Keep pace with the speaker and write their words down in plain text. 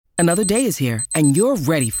Another day is here, and you're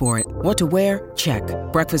ready for it. What to wear? Check.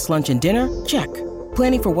 Breakfast, lunch, and dinner? Check.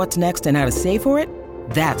 Planning for what's next and how to save for it?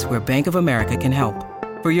 That's where Bank of America can help.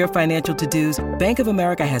 For your financial to-dos, Bank of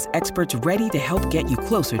America has experts ready to help get you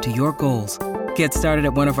closer to your goals. Get started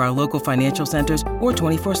at one of our local financial centers or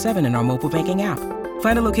 24/7 in our mobile banking app.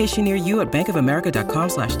 Find a location near you at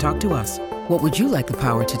bankofamerica.com/talktous. What would you like the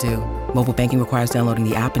power to do? Mobile banking requires downloading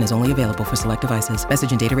the app and is only available for select devices.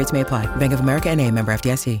 Message and data rates may apply. Bank of America N.A., member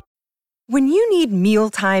FDIC. When you need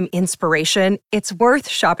mealtime inspiration, it's worth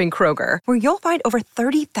shopping Kroger, where you'll find over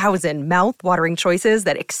 30,000 mouth-watering choices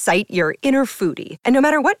that excite your inner foodie. And no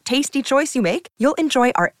matter what tasty choice you make, you'll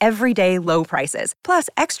enjoy our everyday low prices, plus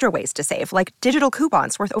extra ways to save, like digital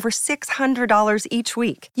coupons worth over $600 each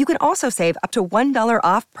week. You can also save up to $1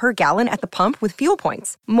 off per gallon at the pump with fuel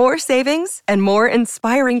points. More savings and more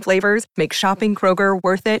inspiring flavors make shopping Kroger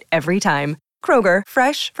worth it every time. Kroger,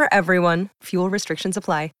 fresh for everyone. Fuel restrictions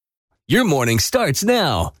apply. Your morning starts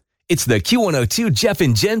now. It's the Q102 Jeff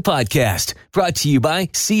and Jen podcast, brought to you by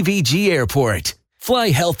CVG Airport. Fly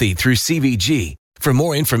healthy through CVG. For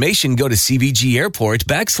more information, go to CVG Airport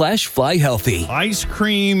 /fly healthy. Ice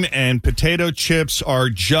cream and potato chips are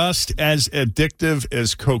just as addictive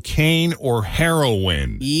as cocaine or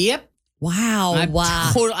heroin. Yep. Wow. I'm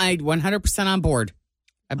wow. I'm 100% on board.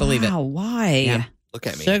 I believe it. Why? Yeah. Look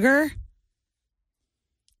at me. Sugar?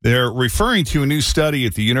 They're referring to a new study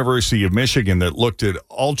at the University of Michigan that looked at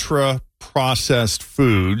ultra-processed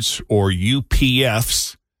foods, or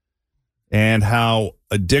UPFs, and how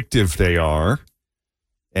addictive they are.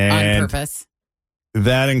 And on purpose.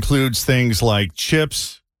 That includes things like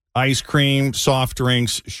chips, ice cream, soft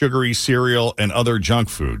drinks, sugary cereal, and other junk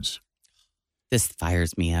foods. This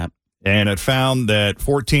fires me up. And it found that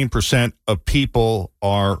 14% of people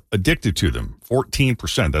are addicted to them.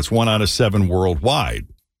 14%. That's 1 out of 7 worldwide.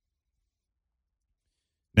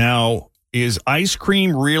 Now, is ice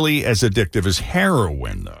cream really as addictive as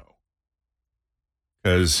heroin, though?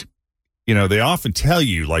 Because, they often tell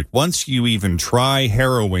you, like, once you even try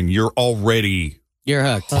heroin, you're already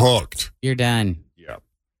You're hooked. You're done. Yeah.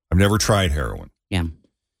 I've never tried heroin. Yeah.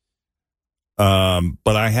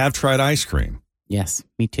 But I have tried ice cream. Yes,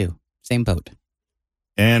 me too. Same boat.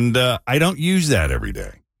 And I don't use that every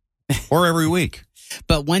day or every week.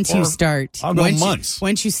 But once you start, I'll go months.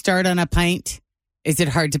 Once you start on a pint, is it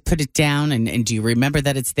hard to put it down? And do you remember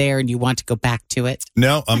that it's there and you want to go back to it?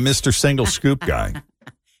 No, I'm Mr. Single Scoop guy.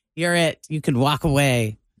 You're it. You can walk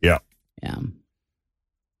away. Yeah. Yeah.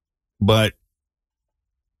 But,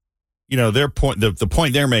 their point, the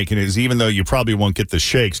point they're making is, even though you probably won't get the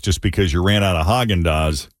shakes just because you ran out of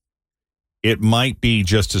Haagen-Dazs, it might be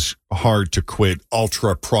just as hard to quit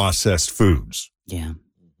ultra-processed foods. Yeah.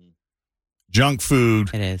 Junk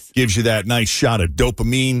food It is. gives you that nice shot of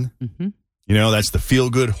dopamine. Mm-hmm. That's the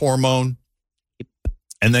feel-good hormone.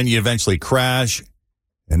 And then you eventually crash.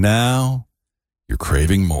 And now you're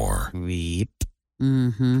craving more. Yep.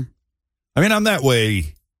 Mm-hmm. I mean, I'm that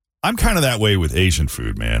way. I'm kind of that way with Asian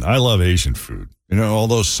food, man. I love Asian food. All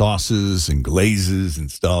those sauces and glazes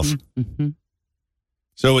and stuff. Mm-hmm.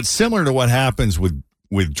 So it's similar to what happens with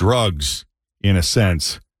drugs in a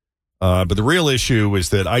sense. But the real issue is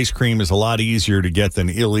that ice cream is a lot easier to get than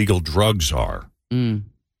illegal drugs are. Mm.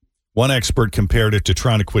 One expert compared it to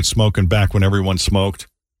trying to quit smoking back when everyone smoked.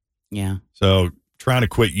 Yeah. So trying to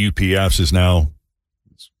quit UPFs is now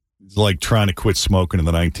it's like trying to quit smoking in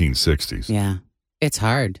the 1960s. Yeah. It's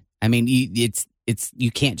hard. I mean,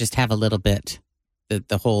 you can't just have a little bit.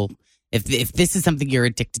 The whole if this is something you're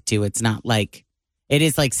addicted to, it's not like it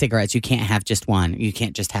is like cigarettes. You can't have just one. You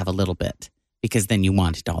can't just have a little bit because then you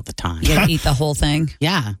want it all the time. You gotta eat the whole thing.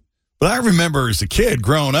 Yeah. But I remember as a kid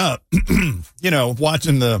growing up,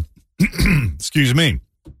 watching the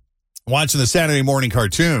watching the Saturday morning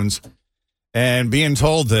cartoons and being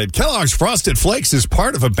told that Kellogg's Frosted Flakes is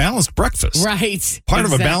part of a balanced breakfast. Right. Part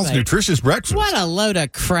of a balanced, nutritious breakfast. What a load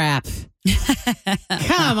of crap.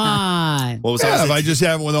 Come on. What was if I just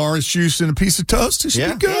have it with orange juice and a piece of toast, it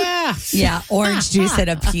should be good. Yeah. Yeah, orange juice and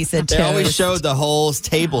a piece of toast. They always showed the whole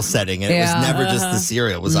table setting, and it was never just the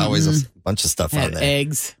cereal. It was always a bunch of stuff on Had there.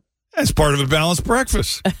 eggs. That's part of a balanced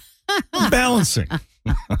breakfast. Balancing.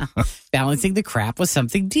 Balancing the crap with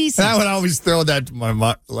something decent. And I would always throw that to my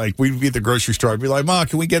mom. Like, we'd be at the grocery store. I'd be like, Mom,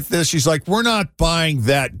 can we get this? She's like, we're not buying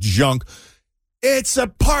that junk. It's a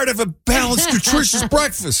part of a balanced, nutritious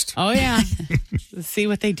breakfast. Oh, yeah. See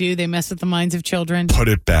what they do. They mess with the minds of children. Put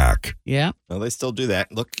it back. Yeah. Well, they still do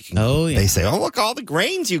that. Look. Oh, yeah. They say, oh, look, all the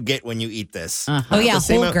grains you get when you eat this. Oh, yeah, The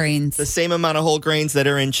same whole grains. The same amount of whole grains that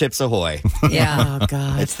are in Chips Ahoy. Yeah. Oh,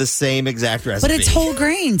 God. It's the same exact recipe. But it's whole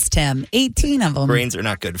grains, Tim. 18 of them. Grains are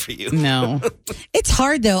not good for you. No. It's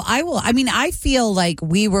hard, though. I feel like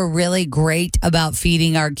we were really great about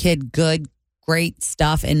feeding our kid good, great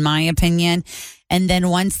stuff, in my opinion. And then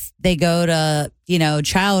once they go to,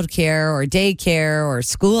 childcare or daycare or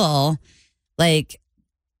school, like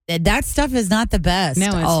that stuff is not the best No,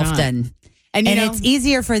 it's often. not. And it's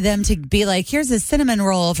easier for them to be like, here's a cinnamon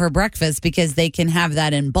roll for breakfast because they can have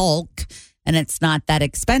that in bulk and it's not that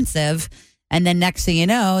expensive. And then next thing you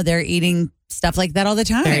know, they're eating stuff like that all the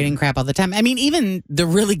time. They're eating crap all the time. I mean, even the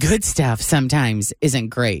really good stuff sometimes isn't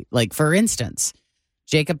great. Like, for instance,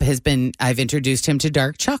 I've introduced him to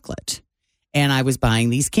dark chocolate. And I was buying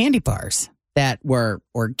these candy bars that were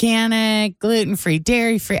organic, gluten-free,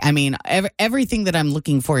 dairy-free. I mean, everything that I'm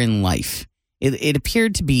looking for in life. It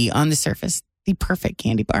appeared to be, on the surface, the perfect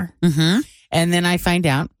candy bar. Mm-hmm. And then I find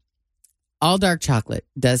out all dark chocolate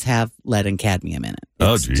does have lead and cadmium in it.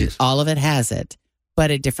 Oh, geez. All of it has it,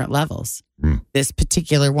 but at different levels. Mm. This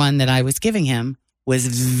particular one that I was giving him was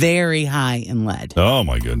very high in lead. Oh,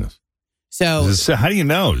 my goodness. So How do you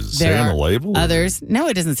know? Does it say on the label? Others, no,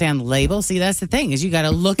 it doesn't say on the label. See, that's the thing, is you got to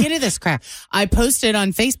look into this crap. I posted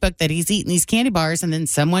on Facebook that he's eating these candy bars, and then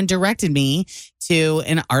someone directed me to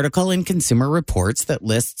an article in Consumer Reports that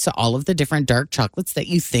lists all of the different dark chocolates that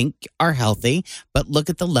you think are healthy, but look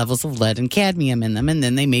at the levels of lead and cadmium in them. And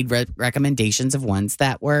then they made recommendations of ones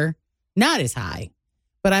that were not as high.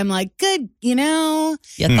 But I'm like, good, even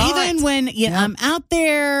when I'm out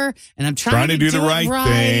there and I'm trying to do the right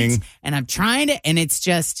thing. And I'm trying to, and it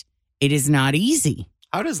is not easy.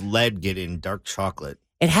 How does lead get in dark chocolate?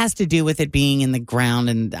 It has to do with it being in the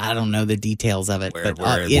ground, and I don't know the details of it. Where But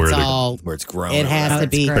where it's grown. it has to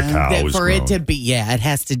be, grown. Cacao is for it to grown. be, it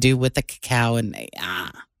has to do with the cacao and,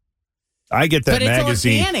 I get that but it's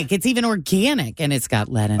magazine. organic. It's even organic, and it's got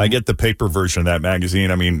lead in it. I get the paper version of that magazine.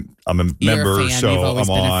 I mean, I'm a You're a member, fan. You've so always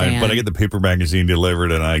I'm been a on. fan. But I get the paper magazine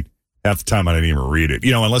delivered, and half the time I didn't even read it.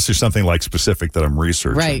 Unless there's something like specific that I'm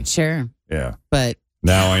researching. Right, sure. Yeah. But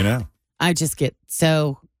Now I know. I just get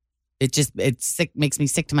it's sick, makes me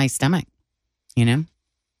sick to my stomach,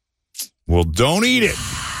 Well, don't eat it.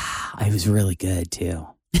 It was really good too.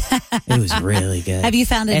 It was really good. Have you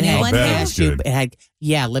found a It new had one bet yet? it's good.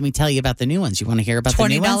 Let me tell you about the new ones. You want to hear about the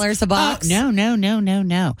new ones? $20 a box? Oh,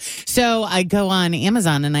 no. So I go on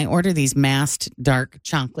Amazon and I order these masked dark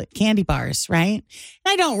chocolate candy bars, right? And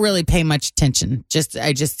I don't really pay much attention.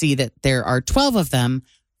 I just see that there are 12 of them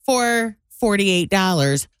for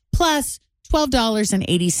 $48 plus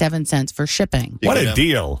 $12.87 for shipping. What a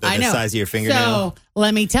deal. They're I the know. size of your fingernail. So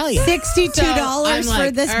let me tell you, $62 I'm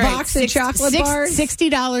for this all right, box of chocolate bars?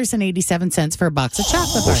 $60.87 for a box of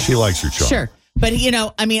chocolate Well, bars. she likes your chocolate. Sure. But,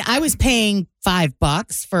 I was paying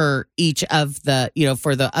 $5 for each of the,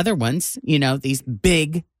 for the other ones, these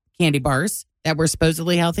big candy bars that were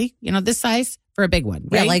supposedly healthy, this size for a big one,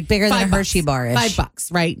 right? Yeah, like bigger than a $5. Hershey bar-ish.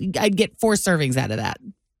 $5, right? I'd get 4 servings out of that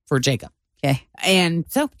for Jacob. Okay. And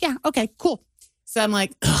so, yeah, okay, cool. So I'm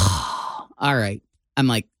like, oh, all right. I'm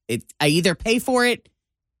like, I either pay for it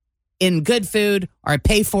in good food or I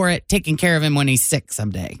pay for it taking care of him when he's sick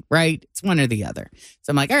someday, right? It's one or the other. So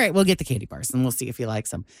I'm like, all right, we'll get the candy bars and we'll see if he likes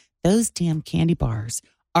them. Those damn candy bars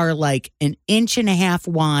are like 1.5 inches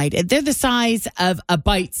wide. They're the size of a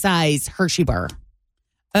bite-sized Hershey bar.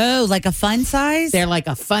 Oh, like a fun size? They're like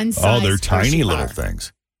a fun size. Oh, they're tiny Hershey little bar.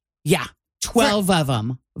 things. Yeah. 12 of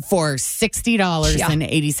them for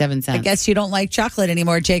 $60.87. I guess you don't like chocolate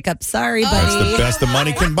anymore, Jacob. Sorry, buddy. That's the best the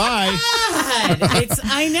money can buy.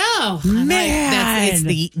 I know. I'm like,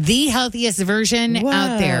 it's the healthiest version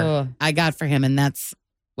out there I got for him, and that's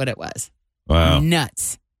what it was. Wow.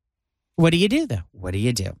 Nuts. What do you do, though? What do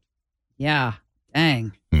you do? Yeah.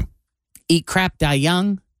 Dang. Eat crap, die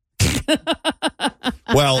young,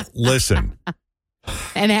 Well, listen.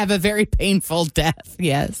 and have a very painful death.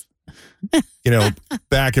 Yes.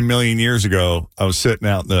 Back a million years ago, I was sitting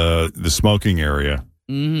out in the smoking area,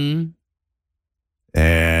 Mm-hmm.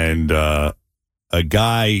 and a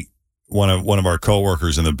guy, one of our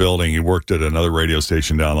coworkers in the building, he worked at another radio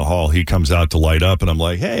station down the hall. He comes out to light up, and I'm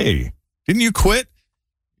like, "Hey, didn't you quit?"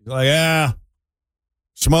 He's like, "Yeah,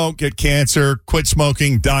 smoke, get cancer, quit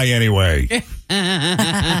smoking, die anyway."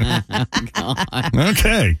 God.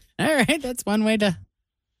 Okay, All right. That's one way to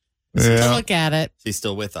yeah, look at it. She's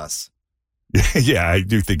still with us. yeah, I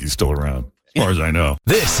do think he's still around. as far as I know.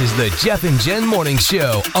 This is the Jeff and Jen Morning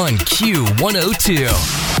Show on Q102.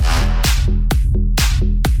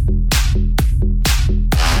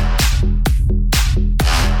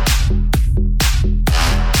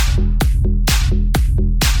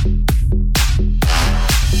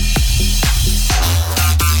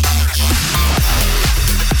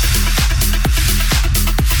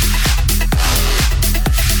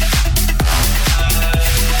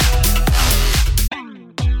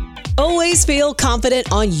 Always feel confident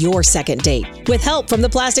on your second date. With help from the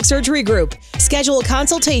Plastic Surgery Group. Schedule a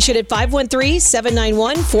consultation at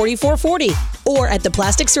 513-791-4440 or at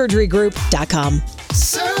theplasticsurgerygroup.com.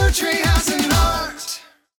 Surgery has an art.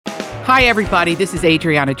 Hi, everybody. This is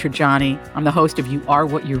Adriana Trajani. I'm the host of You Are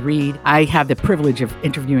What You Read. I have the privilege of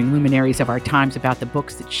interviewing luminaries of our times about the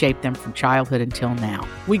books that shaped them from childhood until now.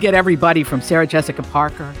 We get everybody from Sarah Jessica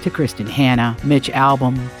Parker to Kristen Hanna, Mitch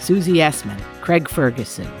Albom, Susie Essman, Craig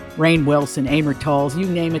Ferguson, Rainn Wilson, Amor Tolls, you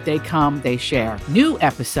name it, they come, they share. New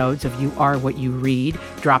episodes of You Are What You Read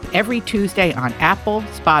drop every Tuesday on Apple,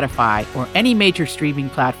 Spotify, or any major streaming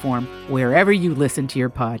platform wherever you listen to your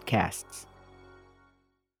podcasts.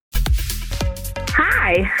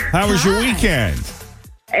 Hi. How was your weekend?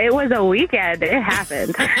 It was a weekend. It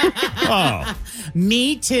happened. Oh,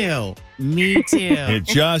 Me too. Me too. it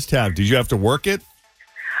just happened. Did you have to work it?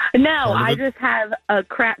 No, Part of I it? just have a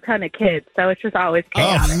crap ton of kids, so it's just always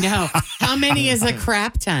chaos. Oh, no. How many is a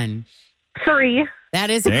crap ton? 3, That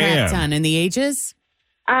is a Damn. crap ton. And the ages?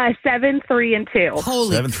 7, 3, and 2.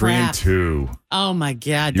 Holy 7, 3, crap. and 2. Oh, my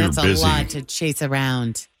God. You're That's busy. a lot to chase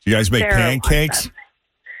around. You guys make There are pancakes? lots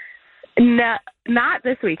No, not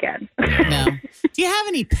this weekend. No. Do you have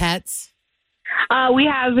any pets? We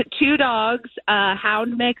have 2 dogs, a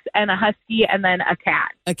hound mix, and a husky, and then a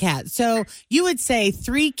cat. A cat. So you would say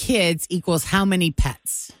 3 kids equals how many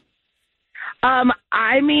pets?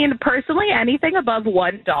 I mean, personally, anything above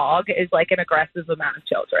 1 dog is like an aggressive amount of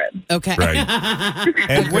children. Okay. Right.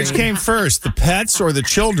 And which came first, the pets or the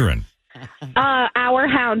children? Our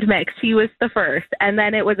hound mix, he was the first, and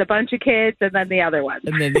then it was a bunch of kids, and then the other one.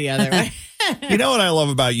 And then the other one. You know what I love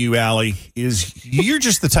about you, Allie, is you're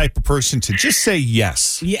just the type of person to just say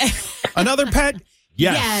yes. Yeah. Another pet?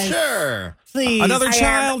 Yes. Yes. Sure. Please. Another I am.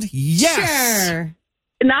 child? Yes. Sure.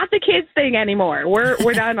 Not the kids thing anymore. We're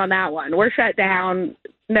done on that one. We're shut down.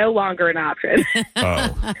 No longer an option.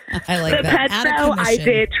 Oh. I like The that. pets, Out of though, I commission.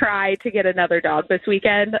 did try to get another dog this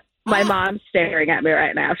weekend. My mom's staring at me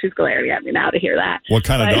right now. She's glaring at me now to hear that. What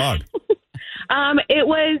kind of But- dog? It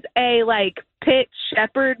was a pit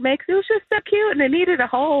shepherd mix. It was just so cute, and it needed a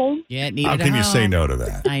home. Yeah, it needed How a can you say home. no to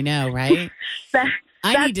that? I know, right? That,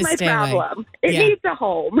 I that's need to my stay away. problem. It Yeah. needs a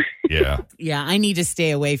home. Yeah. Yeah, I need to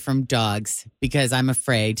stay away from dogs because I'm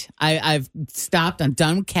afraid. I've stopped. I'm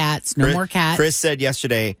done with cats. No more cats. Chris said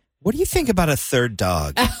yesterday, what do you think about a third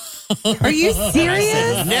dog? Are you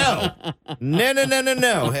serious? No.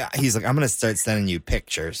 He's like, I'm going to start sending you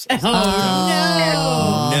pictures.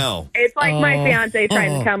 Oh, No. It's like my fiance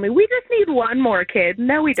trying to tell me, we just need one more kid.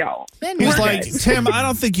 No, we don't. Then He's we're like, good. Tim, I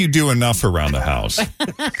don't think you do enough around the house.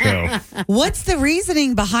 So, What's the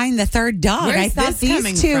reasoning behind the third dog? Where's I thought this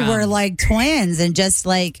coming these 2 from? were like twins and just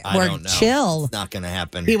I were don't know. chill. It's not going to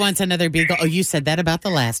happen. He wants another beagle. Oh, you said that about the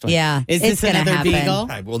last one. Yeah, Is it's this gonna another happen. beagle?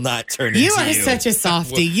 I will not turn You into are you. such a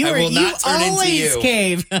softie. You I will not turn into always you.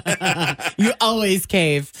 cave. You always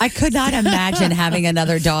cave. I could not imagine having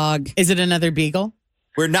another dog. Is it another beagle?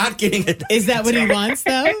 We're not getting it. Is that what he wants,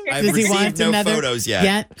 though? I've Does he received want no another? photos yet.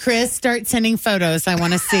 Yeah, Chris, start sending photos. I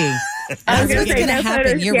want to see. I was That's going what's to say gonna no happen.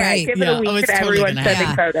 photos You're yet. right. Give it Yeah. a week Oh, it's and totally everyone's gonna sending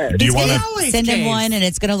happen. photos. do you He's want gonna to always send him caves. one, and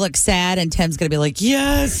it's going to look sad, and Tim's going to be like,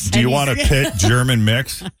 "Yes." do you want a pit German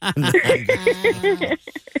mix?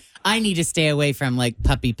 I need to stay away from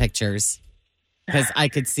puppy pictures because I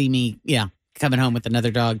could see me, coming home with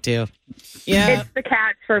another dog too. Yeah, It's the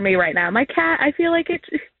cats for me right now. My cat, I feel like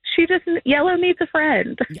Yellow needs a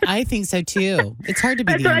friend. I think so too. It's hard to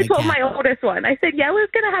be That's the what I only told cat. my oldest one. I said, Yellow's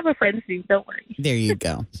going to have a friend soon. Don't worry. There you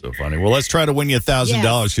go. So funny. Well, let's try to win you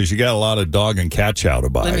 $1,000 because you got a lot of dog and cat chow to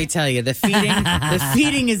buy. Let me tell you, the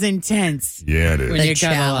feeding is intense Yeah, it is. when you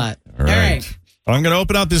got a chow. lot. All right. I'm going to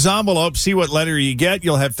open up this envelope, see what letter you get.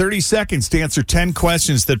 You'll have 30 seconds to answer 10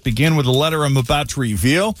 questions that begin with the letter I'm about to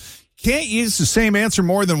reveal. Can't use the same answer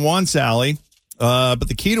more than once, Allie. But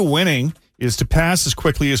the key to winning is to pass as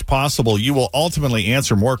quickly as possible. You will ultimately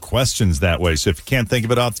answer more questions that way. So if you can't think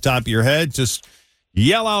of it off the top of your head, just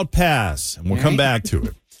yell out pass, and we'll come back to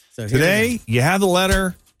it. So here Today, you have the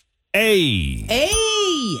letter A.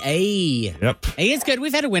 A. Yep. A is good.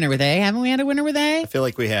 We've had a winner with A. Haven't we had a winner with A? I feel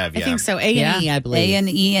like we have, yeah. I think so. A and E, I believe. A and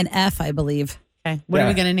E and F, I believe. Okay. What are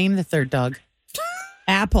we going to name the third dog?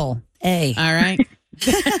 Apple. A. All right.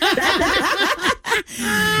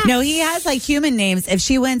 No, he has like human names. If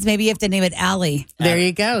she wins, maybe you have to name it Allie. There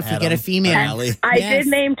you go. If you get a female. Allie. I Yes.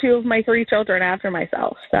 did name 2 of my 3 children after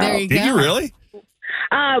myself. So. There you go. Did you really?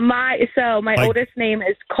 My Like- oldest name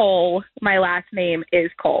is Cole. My last name is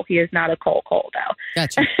Cole. He is not a Cole though.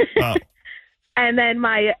 Gotcha. Oh. And then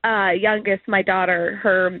my youngest, my daughter,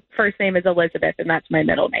 her first name is Elizabeth, and that's my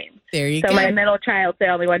middle name. There you So go. my middle child's the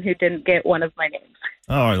only one who didn't get one of my names.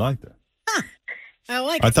 Oh, I like that. I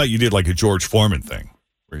like I thought you did like a George Foreman thing.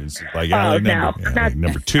 Where it's like Allie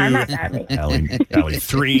number 2, I'm not that mean. Allie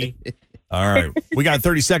 3. All right. We got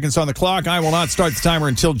 30 seconds on the clock. I will not start the timer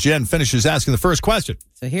until Jen finishes asking the first question.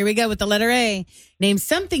 So here we go with the letter A. Name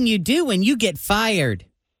something you do when you get fired.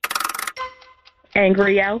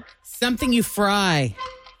 Angry yell, Something you fry.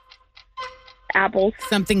 apples,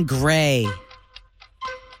 Something gray.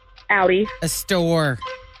 Audi, A store.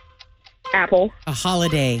 apple, A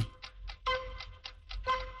holiday.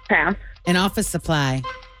 pass, An office supply.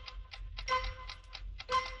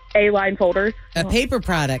 A-line folders, A paper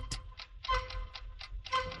product.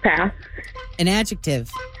 pass. An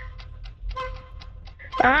adjective.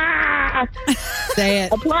 Ah, Say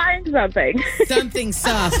it. applying something. Something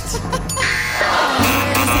soft.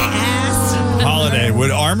 Holiday.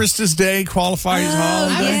 Would Armistice Day qualify as I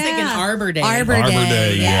was holiday? thinking Arbor Day. Arbor Arbor Day.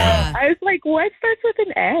 Day, yeah. I was like, what starts with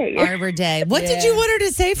an A? Arbor Day. What did you want her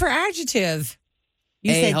to say for adjective?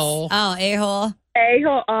 You said- A-hole. Oh, a-hole.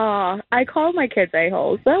 A-hole. I call my kids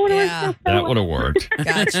A-holes. That would have Yeah. That would have worked.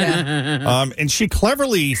 Gotcha. And she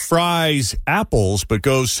cleverly fries apples, but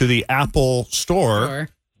goes to the Apple store. Or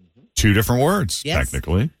 2 different words, Yes.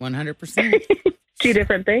 technically. 100%. 2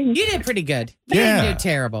 different things. You did pretty good. You Yeah. didn't do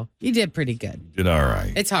terrible. You did pretty good. Did all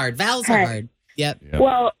right. It's hard. Vowels are Hey. hard. Yep. Yep.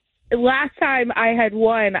 Well, last time I had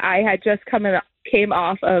won, I had just came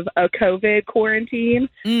off of a COVID quarantine,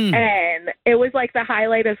 and it was like the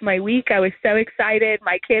highlight of my week. I was so excited.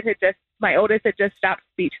 My oldest had just stopped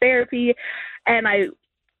speech therapy, and I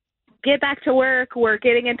get back to work. We're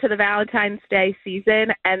getting into the Valentine's Day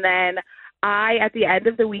season, and then at the end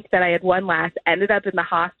of the week that I had won last, ended up in the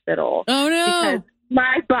hospital Oh, because no.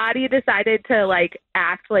 my body decided to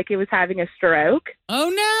act like it was having a stroke. Oh,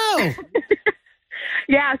 no.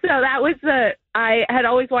 Yeah, so that was I had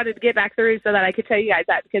always wanted to get back through so that I could tell you guys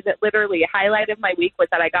that, because it literally highlighted my week was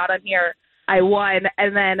that I got on here, I won,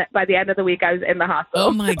 and then by the end of the week I was in the hospital.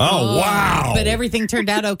 Oh, my God. Oh, wow. But everything turned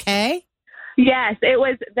out okay? Yes, it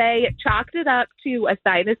was. They chalked it up to a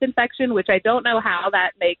sinus infection, which I don't know how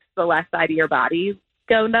that makes the left side of your body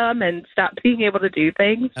go numb and stop being able to do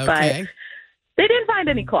things. Okay. But they didn't find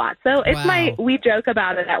any clots. So it's Wow. we joke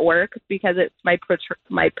about it at work because it's my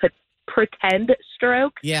pretend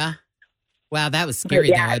stroke. Yeah. Wow, that was scary,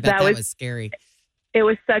 Yeah, though. I bet that that was was- scary. It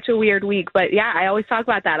was such a weird week, but yeah, I always talk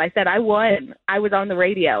about that. I said I won. I was on the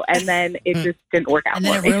radio, and then it just didn't work out And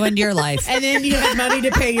for then it me. ruined your life. And then you had money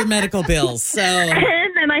to pay your medical bills. So,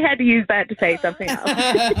 And then I had to use that to pay something else.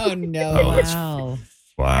 oh, no. Wow.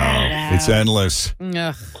 Wow. It's endless.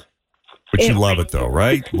 Ugh, But you love it, though,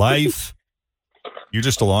 right? Life. You're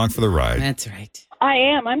just along for the ride. that's right. I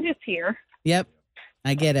am. I'm just here. Yep.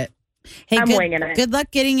 I get it. Hey, I'm winging it. good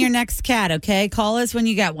luck getting your next cat, okay? Call us when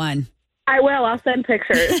you get one. I will. I'll send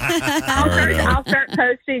pictures. All right, Allie. I'll start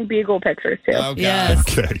posting beagle pictures too. Oh, God. Yes.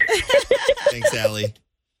 Okay. Thanks, Allie.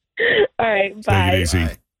 All right. Take Bye. it easy.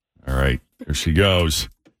 Bye. All right. There she goes.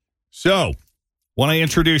 So, want to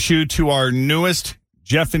introduce you to our newest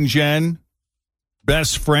Jeff and Jen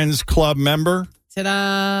Best Friends Club member.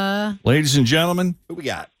 Ta-da. Ladies and gentlemen, Who we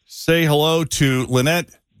got? say hello to Lynette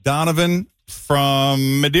Donovan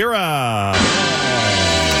from Madeira.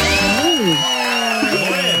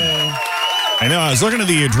 I know. I was looking at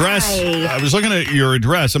the address. Hi. I was looking at your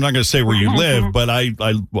address. I'm not going to say where you live, but I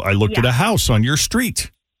looked at a house on your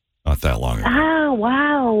street not that long ago. Oh,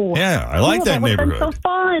 wow. Yeah, I like that would've been neighborhood. so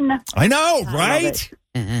fun. I know, I right?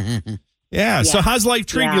 love Yeah. So how's life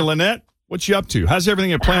treating you, Yeah. Lynette? What you up to? How's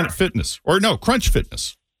everything at Planet Fitness? Or no, Crunch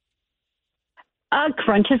Fitness?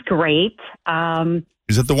 Crunch is great.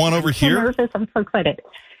 Is it the one over I'm so here? nervous. I'm so excited.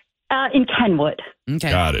 In Kenwood.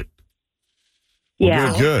 Okay. Got it. Well,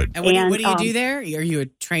 Yeah. Good. And what do you And, do there? Are you a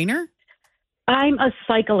trainer? I'm a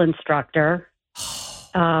cycle instructor.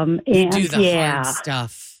 You And do the yeah. hard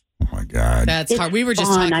stuff. Oh, my God. That's It's hard. We were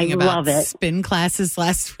just fun. talking I about love it. spin classes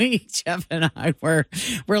last week. Jeff and I we're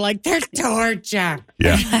like, there's torture.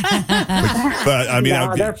 Yeah. But I mean,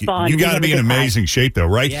 No, they're fun. you We got to have a be in good time. amazing shape, though,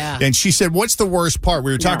 right? Yeah. And she said, what's the worst part?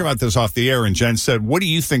 We were talking Yeah. about this off the air, and Jen said, what do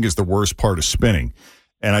you think is the worst part of spinning?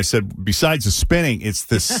 And I said, besides the spinning, it's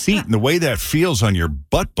the seat and the way that feels on your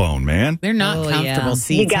butt bone, man. They're not comfortable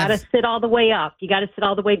seats. You got to sit all the way up. You got to sit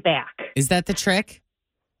all the way back. Is that the trick?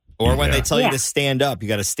 Or when they tell you to stand up, you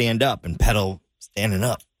got to stand up and pedal standing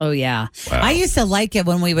up. Oh, yeah. Wow. I used to like it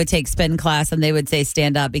when we would take spin class and they would say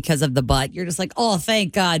stand up because of the butt. You're just like, oh,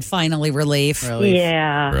 thank God, finally relief.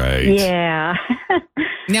 Yeah. Right. Yeah.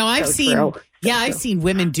 Now, I've So seen... true. Yeah, I've seen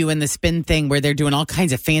women doing the spin thing where they're doing all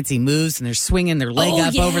kinds of fancy moves and they're swinging their leg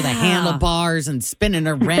up over the handlebars and spinning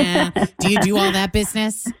around. Do you do all that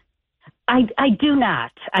business? I do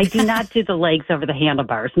not. I do not do the legs over the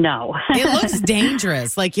handlebars. No. It looks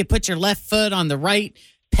dangerous. Like you put your left foot on the right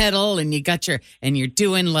pedal and you got you're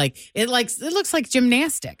doing it looks like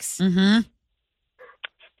gymnastics. Mm-hmm.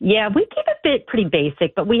 Yeah, we keep it pretty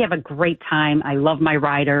basic, but we have a great time. I love my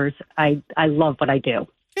riders. I love what I do.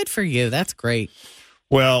 Good for you. That's great.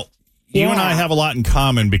 Well, you and I have a lot in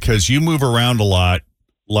common because you move around a lot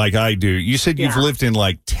like I do. You said you've lived in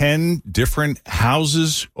like 10 different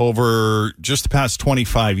houses over just the past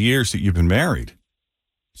 25 years that you've been married.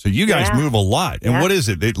 So you guys move a lot. And what is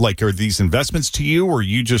it? Are these investments to you, or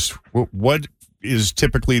you just, what is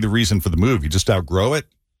typically the reason for the move? You just outgrow it?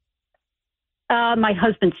 My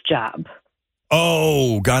husband's job.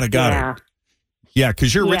 Oh, got it. Yeah,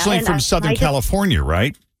 because you're originally from Southern California,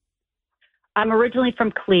 right? I'm originally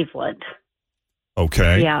from Cleveland.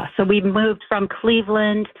 Okay. Yeah, so we moved from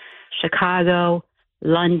Cleveland, Chicago,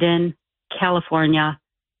 London, California,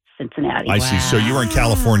 Cincinnati. I see. So you were in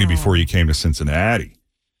California before you came to Cincinnati.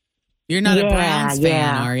 You're not a Browns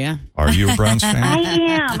fan, are you? Are you a Browns fan? I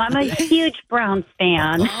am. I'm a huge Browns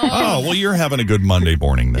fan. Oh, well, you're having a good Monday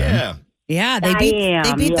morning then. Yeah. Yeah, they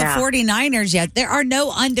beat the 49ers yet. There are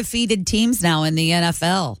no undefeated teams now in the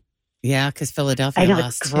NFL. Yeah, because Philadelphia I know,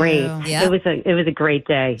 lost it's great. too. Yeah. It was a great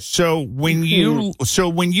day. So when you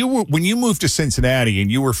moved to Cincinnati and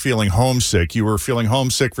you were feeling homesick, you were feeling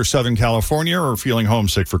homesick for Southern California or feeling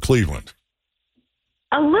homesick for Cleveland?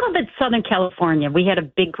 A little bit Southern California. We had a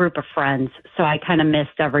big group of friends, so I kind of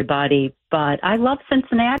missed everybody. But I love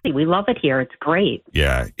Cincinnati. We love it here. It's great.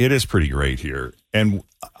 Yeah, it is pretty great here. And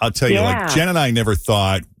I'll tell you, like Jen and I never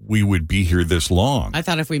thought we would be here this long. I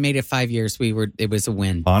thought if we made it 5 years, it was a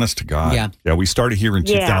win. Honest to God. Yeah, we started here in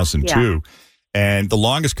 2002. And the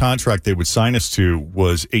longest contract they would sign us to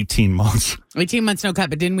was 18 months. 18 months, no cut.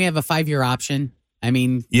 But didn't we have a 5-year option? I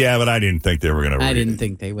mean... Yeah, but I didn't think they were going to... I didn't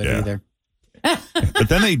think they would either. But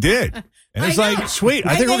then they did. And it's like, sweet,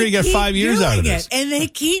 I think we're going to get 5 years out of this. And they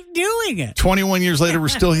keep doing it. 21 years later, we're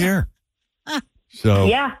still here. So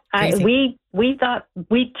yeah, we thought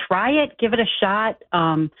we'd try it, give it a shot,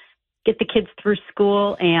 get the kids through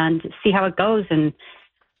school and see how it goes. And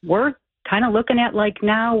we're kind of looking at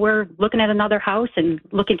now we're looking at another house and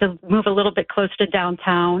looking to move a little bit closer to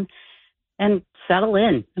downtown and settle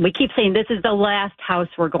in. And we keep saying this is the last house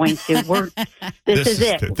we're going to. This is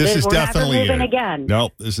it. This is we're definitely never moving it. again. No,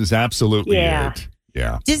 this is absolutely it.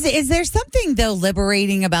 Yeah. Is there something, though,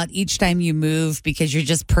 liberating about each time you move because you're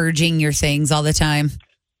just purging your things all the time?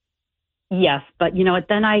 Yes, but you know what?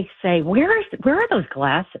 Then I say, where are those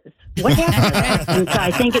glasses? What happened? And so I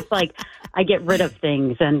think it's like I get rid of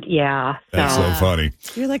things, and That's so funny.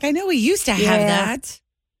 You're like, I know we used to have that.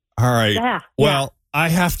 All right. Yeah. Well, I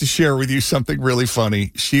have to share with you something really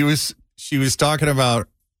funny. She was talking about,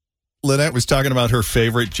 Lynette was talking about her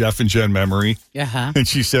favorite Jeff and Jen memory. Uh-huh. And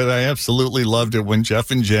she said, I absolutely loved it when Jeff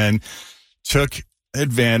and Jen took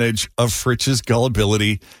advantage of Fritz's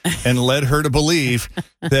gullibility and led her to believe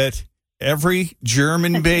that every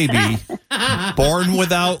German baby born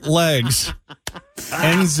without legs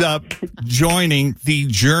ends up joining the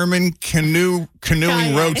German canoeing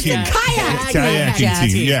row team.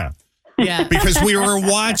 Kayaking team. Yeah. Yeah. Because we were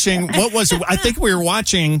watching, what was it? I think we were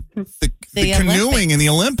watching the canoeing in the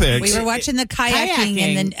Olympics. We were watching the kayaking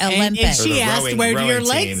in the Olympics. And she asked, where do your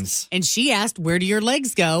legs? And she asked, where do your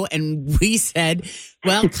legs go? And we said,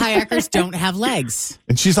 well, kayakers don't have legs.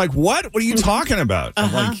 And she's like, what? What are you talking about?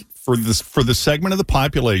 I'm like, for the segment of the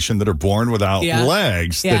population that are born without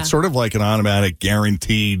legs, that's sort of like an automatic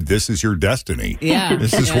guaranteed, this is your destiny. Yeah.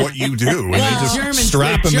 This is what you do. And they just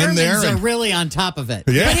strap them in there. Germans are really on top of it.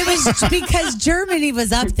 Yeah. But it was because Germany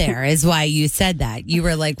was up there is why you said that. You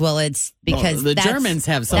were like, well, it's because the Germans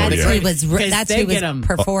have some. That's who was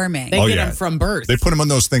performing. They get them from birth. They put them on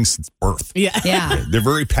those things since birth. Yeah. They're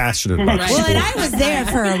very passionate about Well, sport. and I was there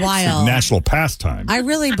for a while. National pastime. I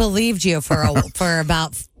really believed you for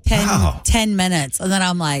about 10 minutes. And then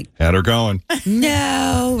I'm like, had her going.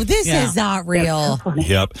 no, this is not real.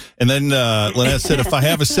 Yep. And then Lynette said, if I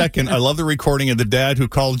have a second, I love the recording of the dad who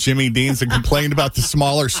called Jimmy Dean's and complained about the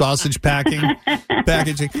smaller sausage packaging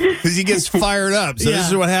because he gets fired up. So this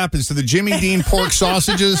is what happens to the Jimmy Dean pork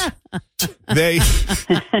sausages. They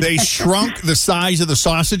shrunk the size of the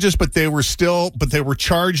sausages, but they were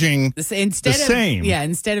charging the same.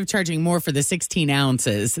 Instead of charging more for the 16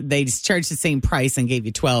 ounces, they just charged the same price and gave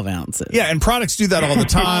you 12 ounces. Yeah, and products do that all the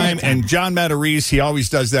time. And John Matarese, he always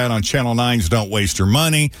does that on Channel 9's Don't Waste Your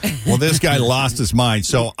Money. Well, this guy lost his mind.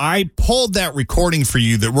 So I pulled that recording for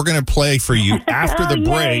you that we're going to play for you after the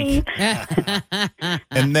break.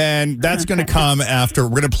 And then that's going to come after.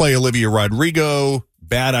 We're going to play Olivia Rodrigo.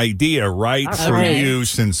 Bad Idea, right? For you,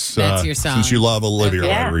 since that's your song. Since you love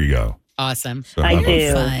Olivia Rodrigo. Awesome. So I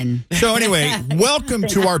do. Fun. So anyway, welcome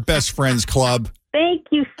to our Best Friends Club. Thank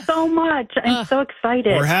you so much. I'm so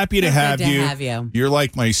excited. We're happy to have Good to you. have you. You're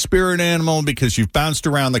like my spirit animal because you've bounced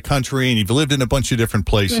around the country and you've lived in a bunch of different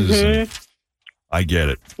places. And I get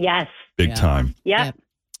it. Yes. Big time. Yep.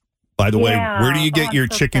 By the way, where do you get I'm your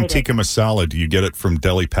so chicken excited. tikka masala? Do you get it from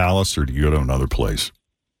Deli Palace or do you go to another place?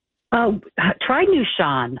 Try New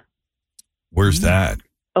Sean Where's that?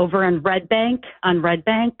 over in Red Bank, on Red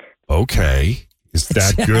Bank. Okay. Is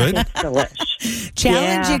that good? Delish.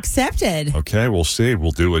 Challenge Yeah. accepted. Okay, we'll see.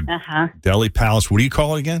 We'll do a Uh-huh. Deli Palace. What do you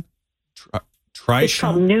call it again? Try It's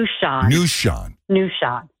called New Sean. New Sean. New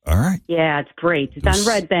Sean. All right. Yeah, it's great. It's on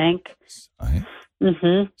Red Bank.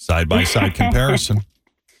 Side by side comparison.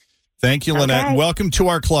 Thank you, Lynette. Okay. And welcome to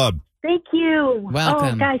our club. Thank you.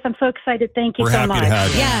 Welcome. Oh, guys, I'm so excited. Thank you We're so happy much. to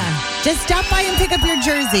have you. Yeah. Just stop by and pick up your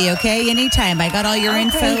jersey, okay? Anytime. I got all your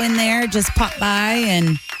info in there. Just pop by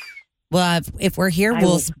and, well, if we're here,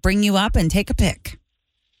 we'll bring you up and take a pic.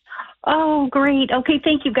 Oh, great. Okay,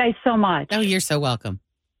 thank you guys so much. Oh, you're so welcome.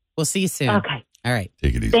 We'll see you soon. Okay. All right.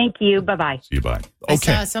 Take it easy. Thank you. Bye-bye. See you. Bye. I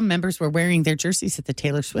Okay. saw some members were wearing their jerseys at the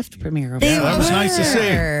Taylor Swift premiere. They that was nice to see.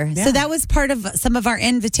 were. So that was part of some of our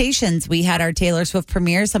invitations. We had our Taylor Swift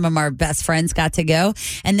premiere. Some of our best friends got to go.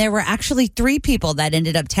 And there were actually 3 people that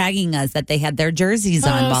ended up tagging us that they had their jerseys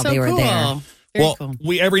on while they were there. Very Well, cool.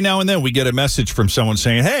 we every now and then we get a message from someone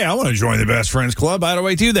saying, hey, I want to join the Best Friends Club. How do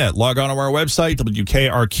I do that? Log on to our website,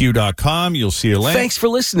 WKRQ.com. You'll see a link. Thanks for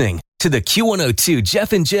listening to the Q102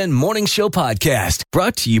 Jeff and Jen Morning Show podcast,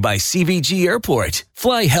 brought to you by CVG Airport.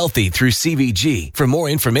 Fly healthy through CVG. For more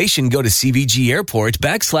information, go to CVG Airport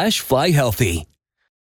 /fly healthy.